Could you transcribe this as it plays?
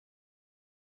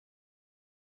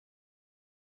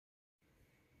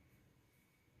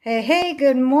Hey,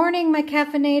 good morning, my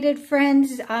caffeinated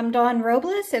friends. I'm Dawn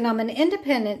Robles, and I'm an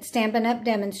independent Stampin' Up!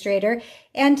 Demonstrator.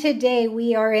 And today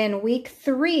we are in week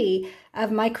 3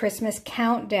 of my Christmas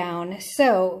countdown.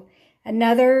 So,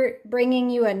 bringing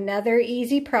you another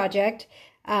easy project.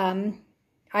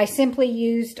 I simply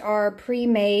used our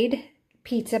pre-made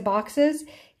pizza boxes,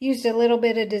 used a little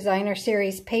bit of designer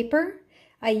series paper.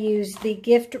 I used the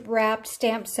gift wrapped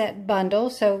stamp set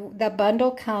bundle. So the bundle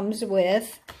comes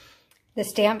with the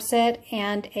stamp set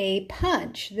and a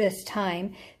punch this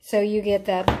time. So you get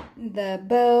the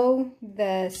bow,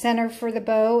 the center for the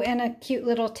bow, and a cute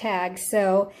little tag.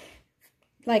 So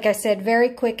like I said, very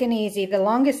quick and easy. The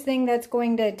longest thing that's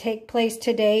going to take place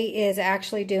today is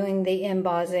actually doing the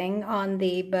embossing on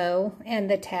the bow and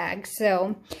the tag.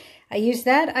 So I used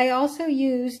that. I also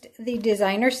used the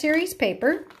designer series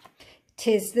paper.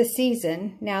 'Tis the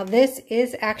season. Now this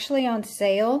is actually on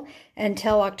sale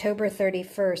until October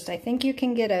 31st. I think you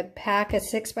can get a pack of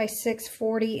 6x6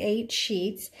 48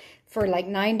 sheets for like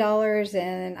 $9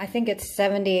 and I think it's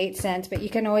 78 cents, but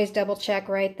you can always double check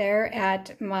right there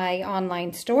at my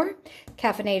online store,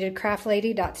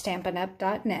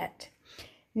 caffeinatedcraftlady.stampinup.net.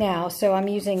 Now, so I'm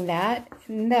using that.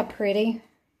 Isn't that pretty?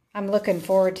 I'm looking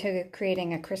forward to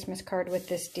creating a Christmas card with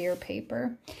this deer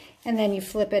paper. And then you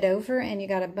flip it over and you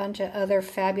got a bunch of other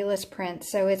fabulous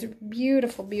prints. So it's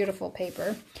beautiful, beautiful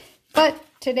paper. But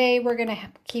today we're going to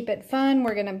keep it fun.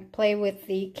 We're going to play with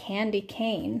the candy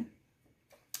cane.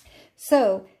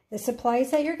 So the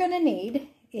supplies that you're going to need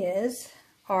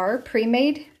are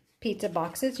pre-made pizza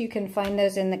boxes. You can find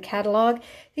those in the catalog. I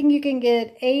think you can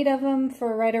get 8 of them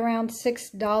for right around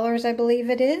 $6, I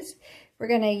believe it is. We're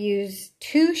going to use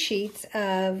 2 sheets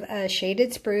of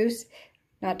shaded spruce.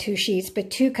 Not 2 sheets, but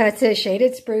 2 cuts of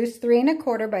shaded spruce, 3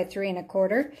 1/4 by 3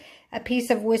 1/4. A piece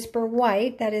of Whisper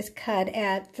White that is cut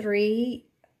at 3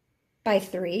 by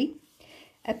 3.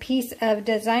 A piece of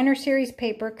designer series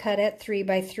paper cut at 3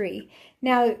 by 3.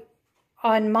 Now,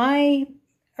 on my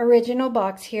original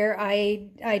box here,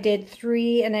 I did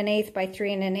 3 1/8 by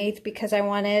 3 1/8 because I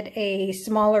wanted a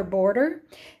smaller border.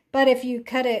 But if you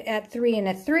cut it at 3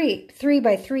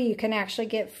 by 3, you can actually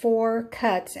get 4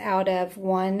 cuts out of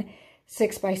one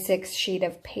 6x6 sheet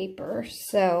of paper.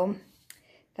 So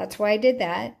that's why I did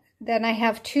that. Then I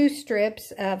have 2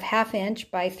 strips of 1/2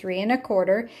 inch by 3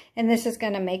 1/4, and this is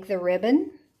going to make the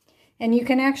ribbon. And you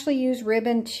can actually use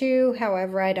ribbon too,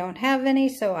 however I don't have any,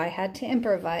 so I had to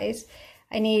improvise.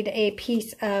 I need a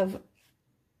piece of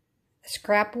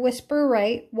scrap Whisper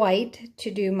White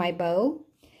to do my bow,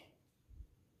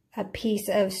 a piece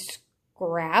of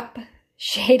scrap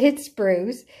shaded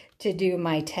spruce to do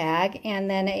my tag, and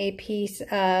then a piece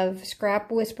of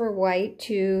scrap Whisper White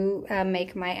to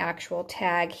make my actual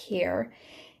tag here.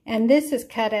 And this is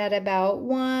cut at about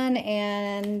 1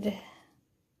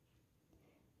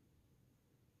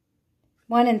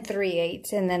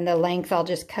 3/8, and then the length I'll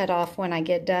just cut off when I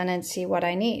get done and see what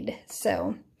I need.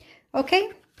 So, okay,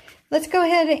 let's go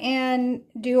ahead and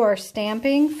do our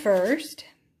stamping first,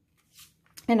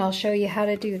 and I'll show you how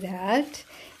to do that.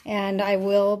 And I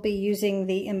will be using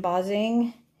the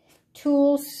embossing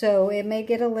tool, so it may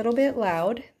get a little bit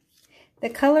loud.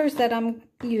 The colors that I'm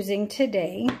using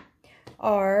today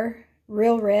are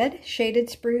Real Red, Shaded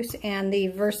Spruce, and the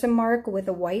Versamark with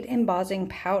a white embossing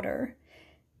powder.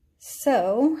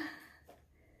 So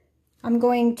I'm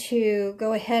going to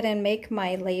go ahead and make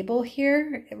my label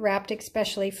here, wrapped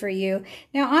especially for you.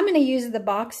 Now I'm going to use the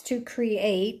box to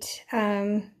create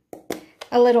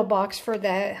a little box for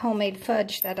the homemade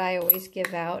fudge that I always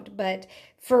give out. But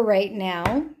for right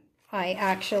now, I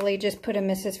actually just put a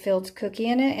Mrs. Fields cookie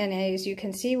in it. And as you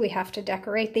can see, we have to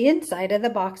decorate the inside of the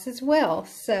box as well.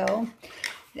 So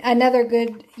another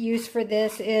good use for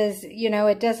this is, you know,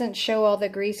 it doesn't show all the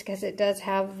grease because it does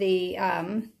have the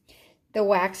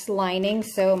wax lining.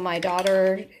 So my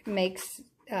daughter makes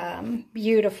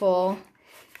beautiful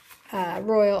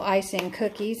royal icing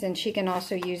cookies, and she can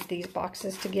also use these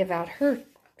boxes to give out her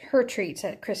treats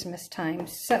at Christmas time.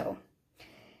 So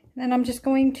then I'm just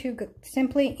going to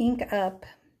simply ink up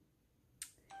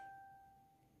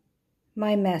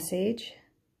my message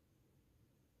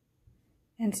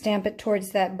and stamp it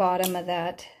towards that bottom of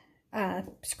that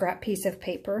scrap piece of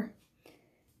paper.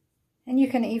 And you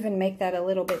can even make that a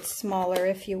little bit smaller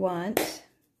if you want.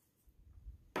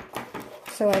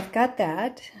 So I've got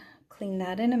that. Clean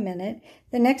that in a minute.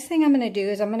 The next thing I'm going to do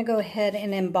is I'm going to go ahead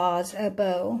and emboss a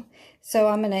bow. So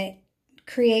I'm going to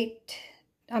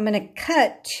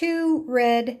cut 2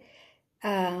 red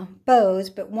bows,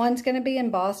 but one's going to be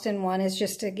embossed and one is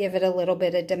just to give it a little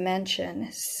bit of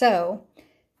dimension. So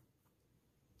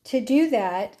to do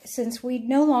that, since we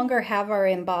no longer have our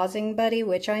embossing buddy,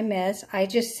 which I miss, I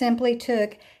just simply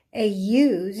took a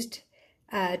used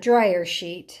dryer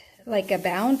sheet, like a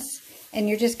bounce, and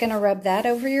you're just going to rub that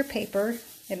over your paper.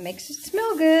 It makes it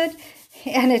smell good,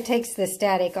 and it takes the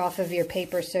static off of your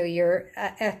paper so your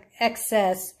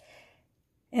excess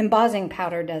embossing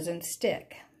powder doesn't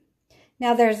stick.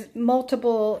 Now there's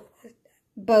multiple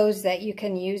bows that you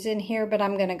can use in here, but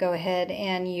I'm going to go ahead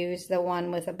and use the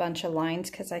one with a bunch of lines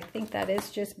because I think that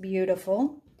is just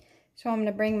beautiful. So I'm going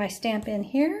to bring my stamp in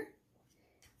here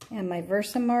and my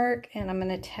Versamark, and I'm going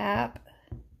to tap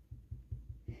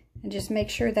and just make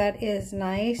sure that is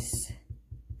nice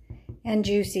and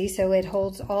juicy so it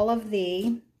holds all of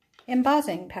the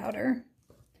embossing powder.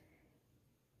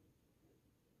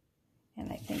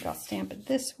 And I think I'll stamp it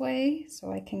this way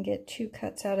so I can get 2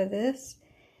 cuts out of this.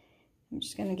 I'm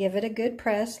just going to give it a good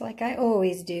press like I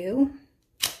always do.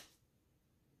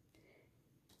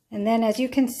 And then as you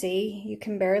can see, you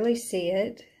can barely see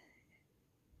it.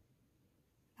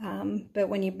 But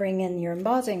when you bring in your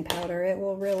embossing powder, it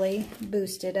will really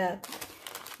boost it up.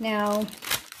 Now,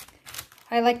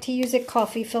 I like to use a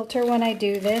coffee filter when I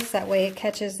do this. That way it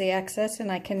catches the excess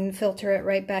and I can filter it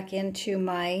right back into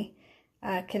my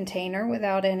container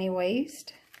without any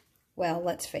waste. Well,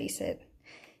 let's face it.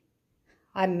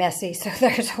 I'm messy, so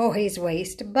there's always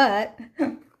waste, but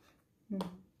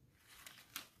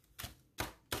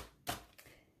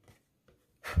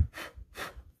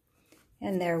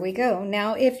and there we go.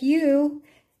 Now, if you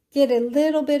get a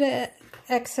little bit of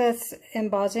excess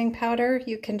embossing powder,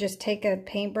 you can just take a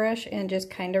paintbrush and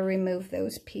just kind of remove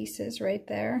those pieces right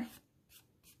there.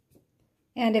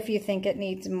 And if you think it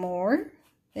needs more,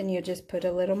 then you just put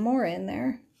a little more in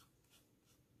there.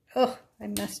 Oh, I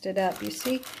messed it up, you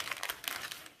see?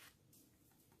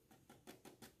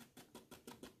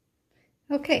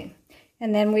 Okay,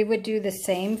 and then we would do the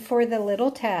same for the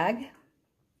little tag.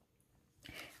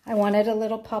 I wanted a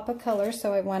little pop of color,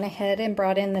 so I went ahead and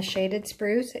brought in the shaded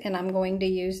spruce, and I'm going to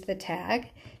use the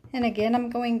tag. And again, I'm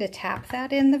going to tap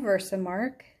that in the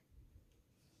Versamark.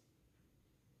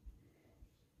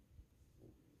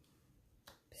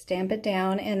 Stamp it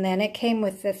down, and then it came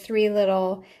with the 3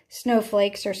 little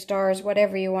snowflakes or stars,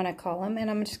 whatever you want to call them. And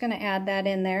I'm just going to add that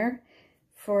in there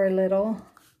for a little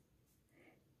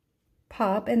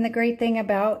pop. And the great thing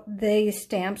about these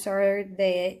stamps are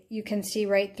you can see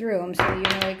right through them, so you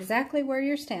know exactly where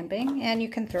you're stamping, and you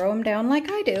can throw them down like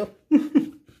I do.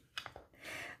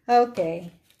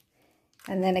 Okay,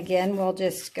 and then again we'll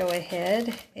just go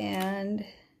ahead and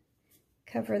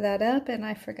cover that up, and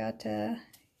I forgot to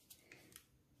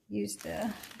use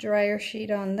the dryer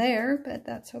sheet on there, but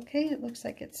that's okay. It looks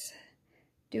like it's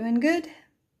doing good.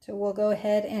 So we'll go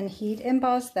ahead and heat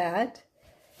emboss that.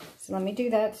 So let me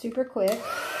do that super quick.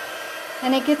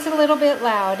 And it gets a little bit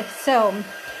loud. So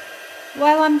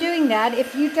while I'm doing that,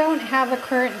 if you don't have a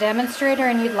current demonstrator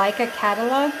and you'd like a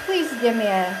catalog, please give me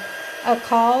a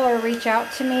call or reach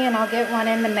out to me and I'll get one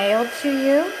in the mail to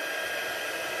you.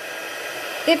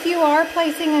 If you are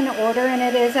placing an order and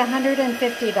it is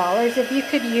 $150, if you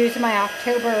could use my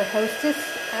October Hostess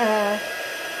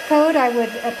code, I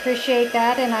would appreciate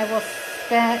that, and I will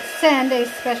send a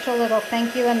special little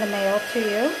thank you in the mail to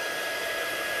you.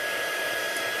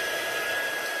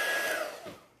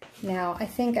 Now, I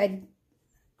think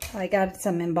I got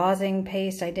some embossing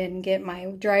paste. I didn't get my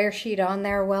dryer sheet on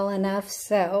there well enough,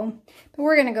 so, but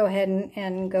we're going to go ahead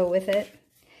and go with it.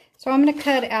 So I'm going to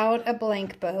cut out a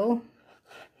blank bow.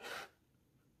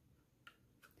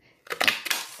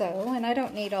 So, and I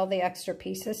don't need all the extra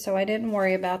pieces, so I didn't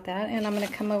worry about that. And I'm going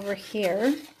to come over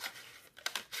here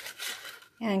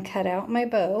and cut out my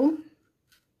bow,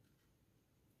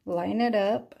 line it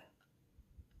up.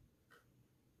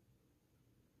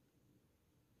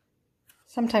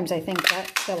 Sometimes I think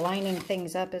that the lining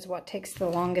things up is what takes the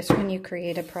longest when you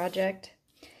create a project.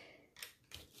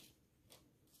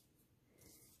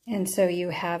 And so you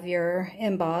have your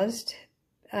embossed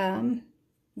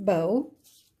bow,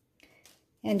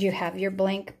 and you have your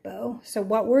blank bow. So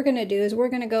what we're going to do is we're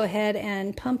going to go ahead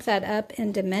and pump that up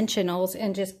in dimensionals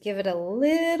and just give it a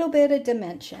little bit of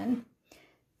dimension.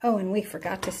 Oh, and we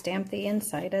forgot to stamp the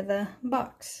inside of the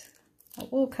box.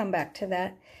 We'll come back to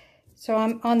that. So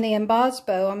I'm on the embossed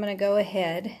bow, I'm going to go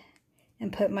ahead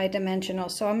and put my dimensional.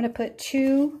 So I'm going to put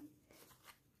 2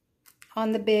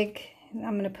 on the big,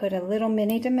 I'm going to put a little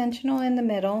mini dimensional in the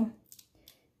middle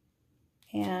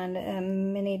and a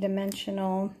mini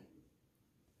dimensional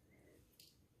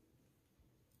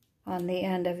on the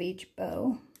end of each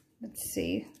bow. Let's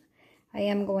see, I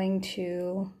am going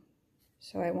to,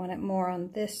 so I want it more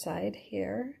on this side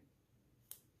here.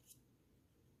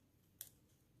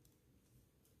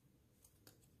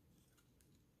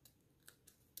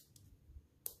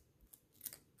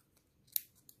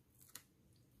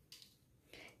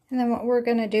 And then what we're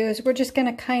going to do is we're just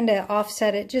going to kind of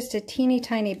offset it just a teeny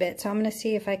tiny bit. So I'm going to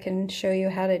see if I can show you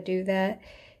how to do that.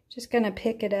 Just going to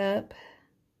pick it up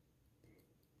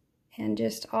and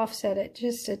just offset it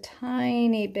just a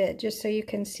tiny bit, just so you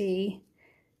can see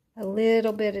a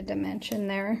little bit of dimension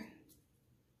there.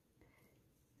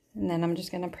 And then I'm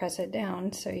just going to press it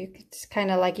down, so it's kind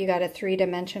of like you got a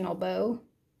 3-dimensional bow.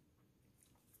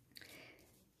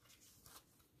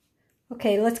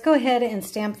 Okay, let's go ahead and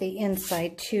stamp the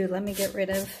inside too. Let me get rid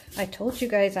of, I told you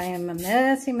guys I am a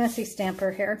messy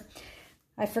stamper here.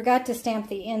 I forgot to stamp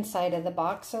the inside of the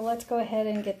box, so let's go ahead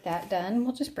and get that done.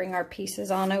 We'll just bring our pieces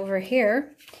on over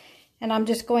here. And I'm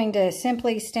just going to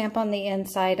simply stamp on the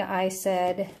inside. I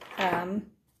said,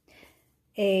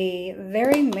 a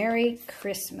very Merry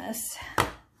Christmas.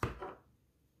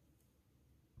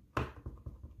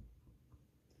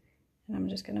 And I'm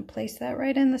just going to place that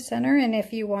right in the center. And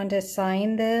if you want to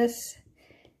sign this,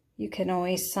 you can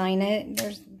always sign it.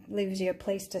 There's leaves you a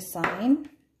place to sign.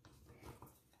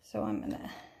 So I'm going to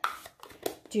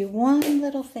do one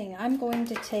little thing. I'm going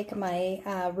to take my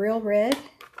Real Red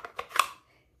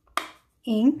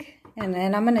ink, and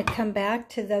then I'm going to come back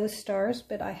to those stars,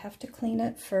 but I have to clean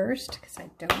it first because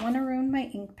I don't want to ruin my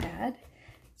ink pad.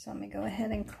 So let me go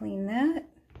ahead and clean that.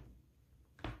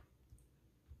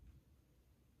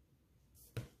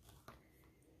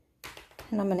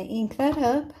 And I'm going to ink that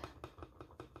up.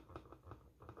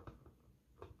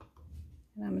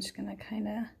 And I'm just going to kind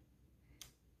of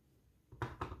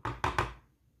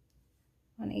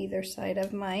on either side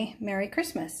of my Merry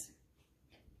Christmas.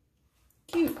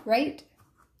 Cute, right?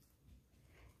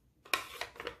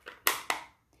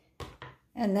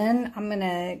 And then I'm going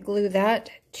to glue that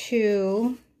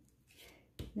to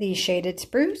the shaded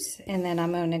spruce, and then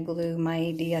I'm going to glue my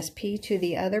DSP to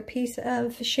the other piece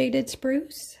of shaded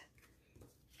spruce.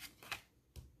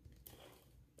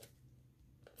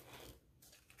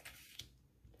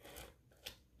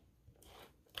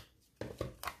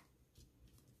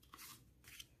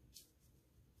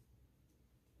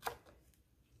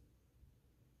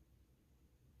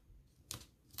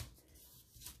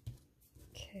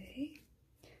 Okay.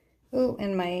 Oh,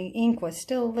 and my ink was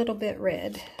still a little bit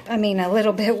red. I mean, a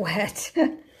little bit wet.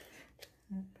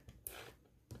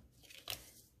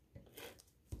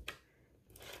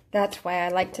 That's why I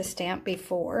like to stamp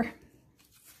before.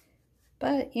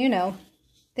 But, you know,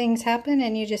 things happen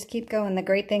and you just keep going. The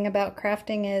great thing about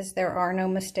crafting is there are no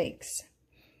mistakes.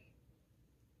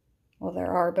 Well,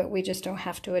 there are, but we just don't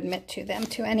have to admit to them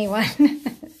to anyone.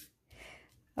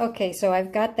 Okay, so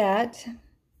I've got that.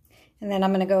 And then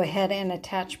I'm going to go ahead and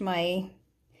attach my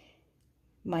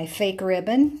fake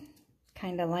ribbon.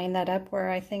 Kind of line that up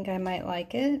where I think I might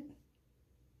like it.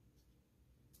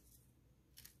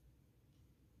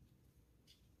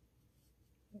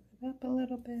 Move it up a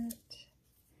little bit.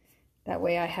 That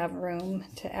way I have room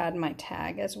to add my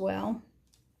tag as well.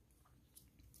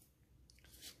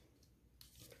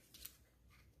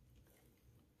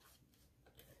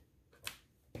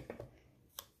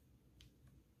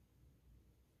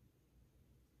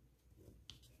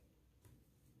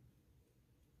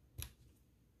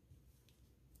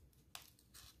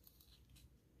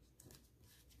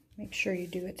 Make sure you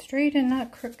do it straight and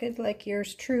not crooked like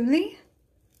yours truly.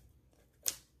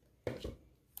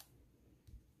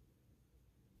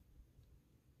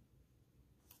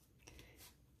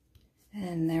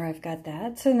 And there I've got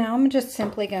that. So now I'm just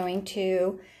simply going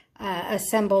to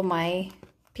assemble my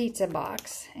pizza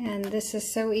box. And this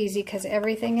is so easy because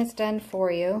everything is done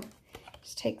for you.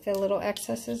 Just take the little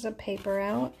excesses of paper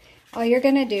out. All you're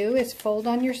going to do is fold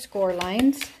on your score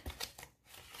lines.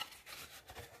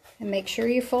 And make sure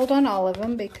you fold on all of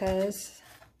them, because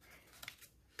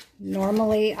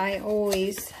normally I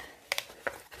always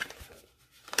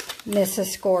miss a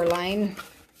score line.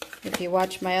 If you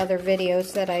watch my other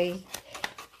videos that I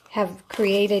have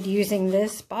created using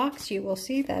this box, you will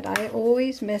see that I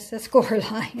always miss a score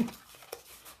line.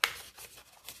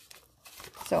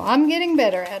 So I'm getting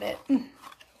better at it.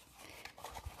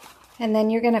 And then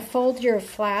you're going to fold your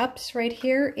flaps right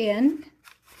here in.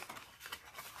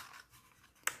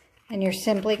 And you're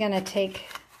simply going to take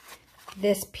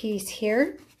this piece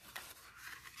here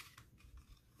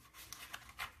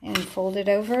and fold it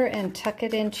over and tuck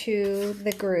it into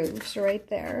the grooves right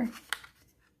there.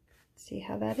 See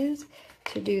how that is?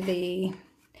 To do the,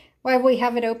 while we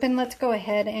have it open, let's go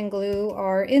ahead and glue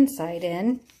our inside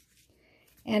in.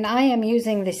 And I am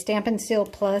using the Stampin' Seal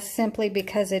Plus simply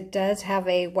because it does have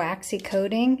a waxy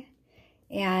coating.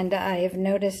 And I've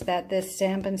noticed that this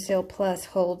Stampin' Seal Plus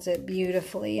holds it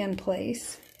beautifully in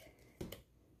place.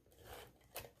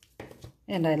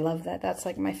 And I love that. That's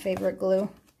like my favorite glue.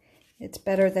 It's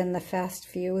better than the fast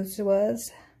fuse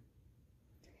was.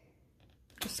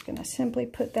 Just gonna simply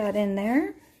put that in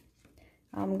there.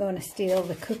 I'm going to steal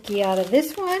the cookie out of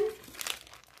this one.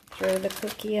 Throw the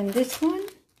cookie in this one.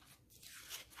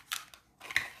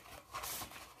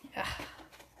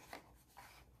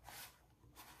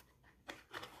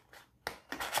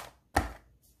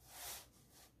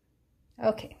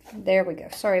 Okay, there we go.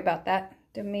 Sorry about that.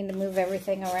 Didn't mean to move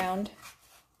everything around.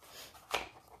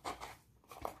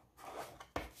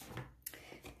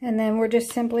 And then we're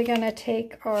just simply going to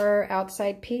take our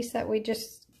outside piece that we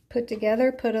just put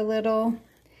together, put a little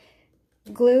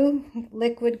glue,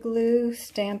 liquid glue,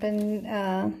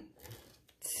 Stampin'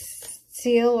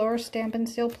 Seal or Stampin'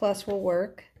 Seal Plus will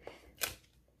work.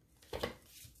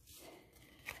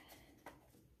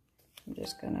 I'm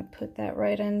just going to put that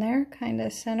right in there, kind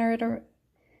of center it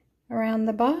around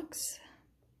the box.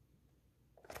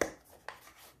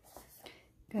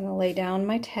 Going to lay down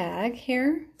my tag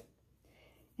here.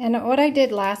 And what I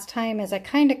did last time is I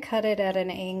kind of cut it at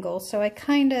an angle. So I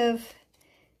kind of,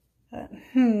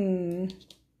 and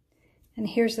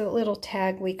here's the little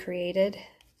tag we created.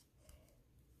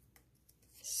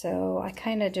 So I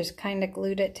just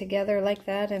glued it together like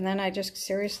that. And then I just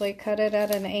seriously cut it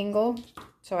at an angle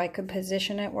so I could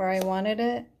position it where I wanted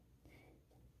it.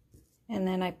 And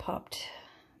then I popped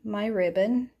my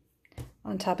ribbon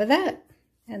on top of that.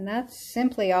 And that's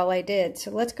simply all I did. So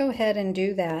let's go ahead and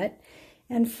do that.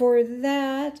 And for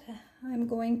that, I'm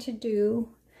going to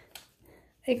do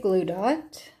a glue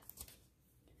dot.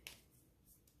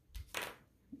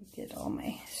 Get all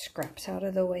my scraps out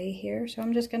of the way here. So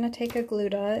I'm just going to take a glue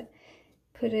dot,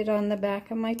 put it on the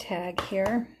back of my tag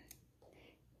here.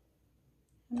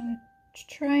 I'm going to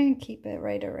try and keep it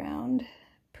right around,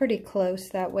 pretty close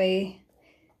that way.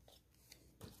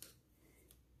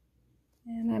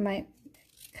 And I might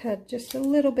cut just a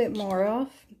little bit more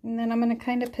off. And then I'm going to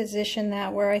kind of position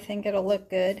that where I think it'll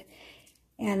look good.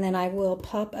 And then I will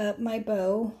pop up my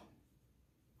bow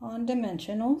on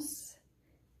dimensionals,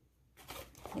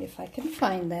 if I can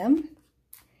find them.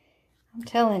 I'm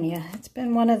telling you, it's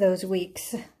been one of those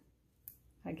weeks.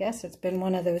 I guess it's been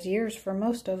one of those years for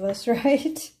most of us,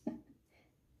 right?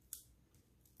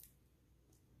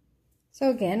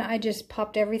 So again, I just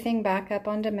popped everything back up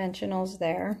on dimensionals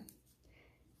there.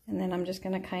 And then I'm just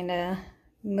going to kind of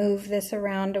move this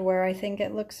around to where I think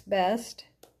it looks best.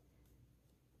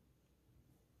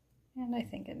 And I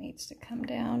think it needs to come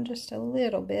down just a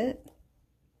little bit,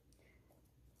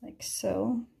 like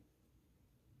so.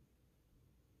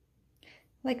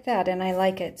 Like that, and I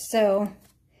like it. So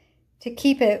to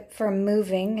keep it from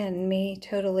moving and me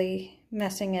totally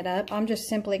messing it up, I'm just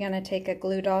simply going to take a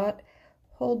glue dot,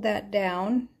 hold that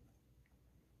down,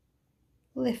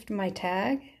 lift my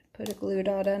tag, put a glue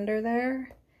dot under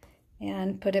there,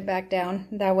 and put it back down.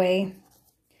 That way,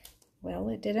 well,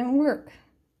 it didn't work.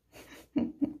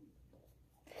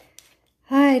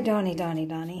 Hi,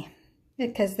 Donnie.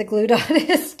 Because the glue dot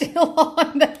is still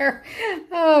on there.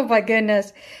 Oh my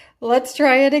goodness. Let's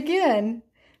try it again.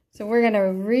 So we're going to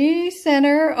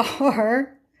recenter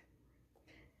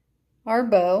our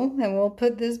bow, and we'll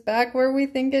put this back where we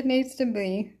think it needs to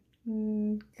be.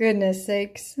 Goodness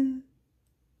sakes.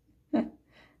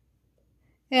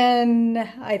 And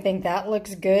I think that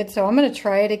looks good, so I'm going to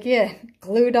try it again.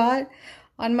 Glue dot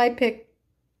on my pick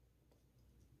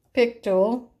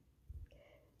tool.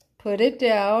 Put it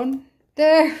down.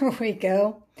 There we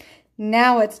go.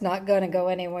 Now it's not going to go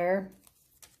anywhere.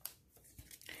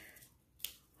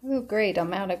 Oh, great.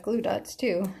 I'm out of glue dots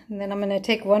too. And then I'm going to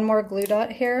take one more glue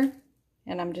dot here,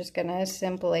 and I'm just going to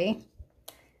simply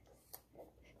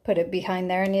put it behind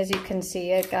there. And as you can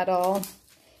see, it got all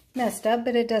messed up,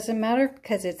 but it doesn't matter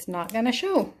because it's not going to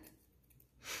show.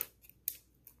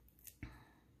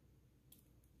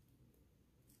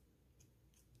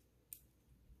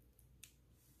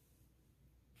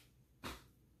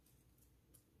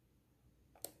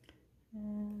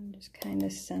 And just kind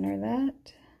of center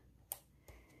that.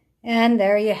 And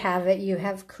there you have it. You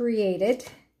have created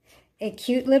a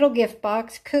cute little gift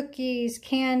box, cookies,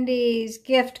 candies,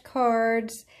 gift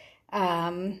cards,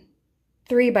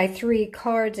 3x3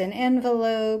 cards and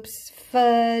envelopes,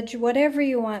 fudge, whatever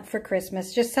you want for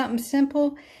Christmas. Just something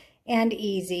simple and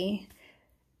easy.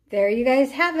 There you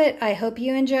guys have it. I hope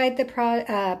you enjoyed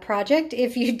the project.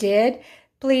 If you did,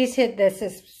 please hit the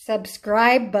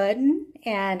subscribe button,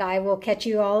 and I will catch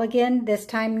you all again this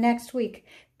time next week.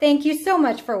 Thank you so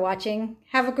much for watching.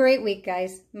 Have a great week,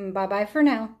 guys. Bye-bye for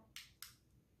now.